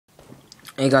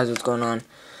Hey guys, what's going on?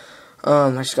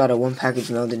 I just got a one package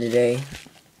mailday today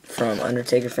from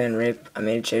UndertakerfanRIP. I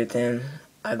made a trade with him.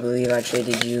 I believe I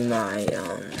traded you my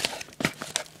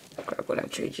crap, what I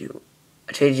trade you?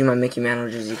 I traded you my Mickey Mantle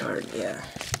jersey card, yeah.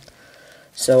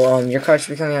 So your card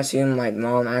should be coming out soon. My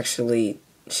mom actually,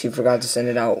 she forgot to send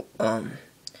it out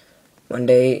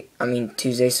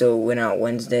Tuesday, so it went out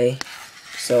Wednesday.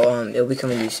 So it'll be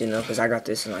coming to you soon though, because I got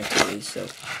this in like 2 weeks, so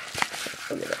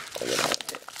I'll get it out.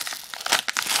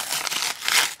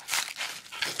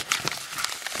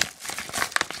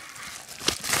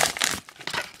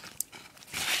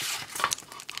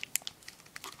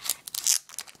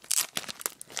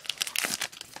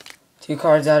 Two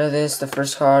cards out of this. The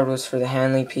first card was for the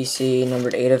Hanley PC,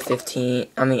 numbered 8 of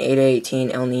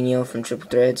 18 El Nino from Triple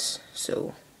Threads.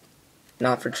 So,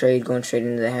 not for trade, going straight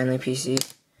into the Hanley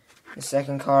PC. The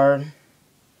second card,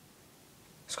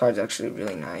 this card's actually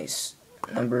really nice.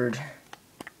 Numbered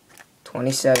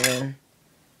 27,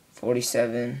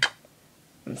 47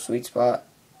 from Sweet Spot.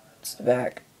 It's the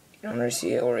back. You don't really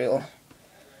see it, Oriole.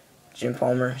 Jim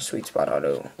Palmer, Sweet Spot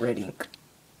Auto, red ink.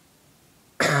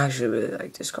 I actually really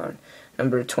like this card.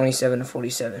 Number 27 to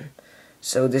 47.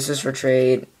 So this is for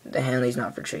trade. The Hanley's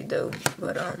not for trade though.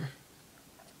 But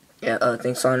yeah,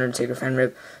 thanks to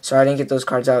UndertakerfanRIP. Sorry I didn't get those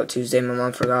cards out Tuesday. My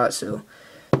mom forgot, so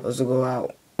those will go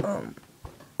out.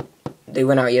 They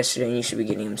went out yesterday and you should be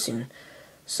getting them soon.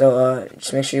 So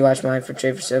just make sure you watch my for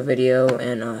trade for sale video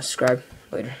and subscribe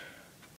later.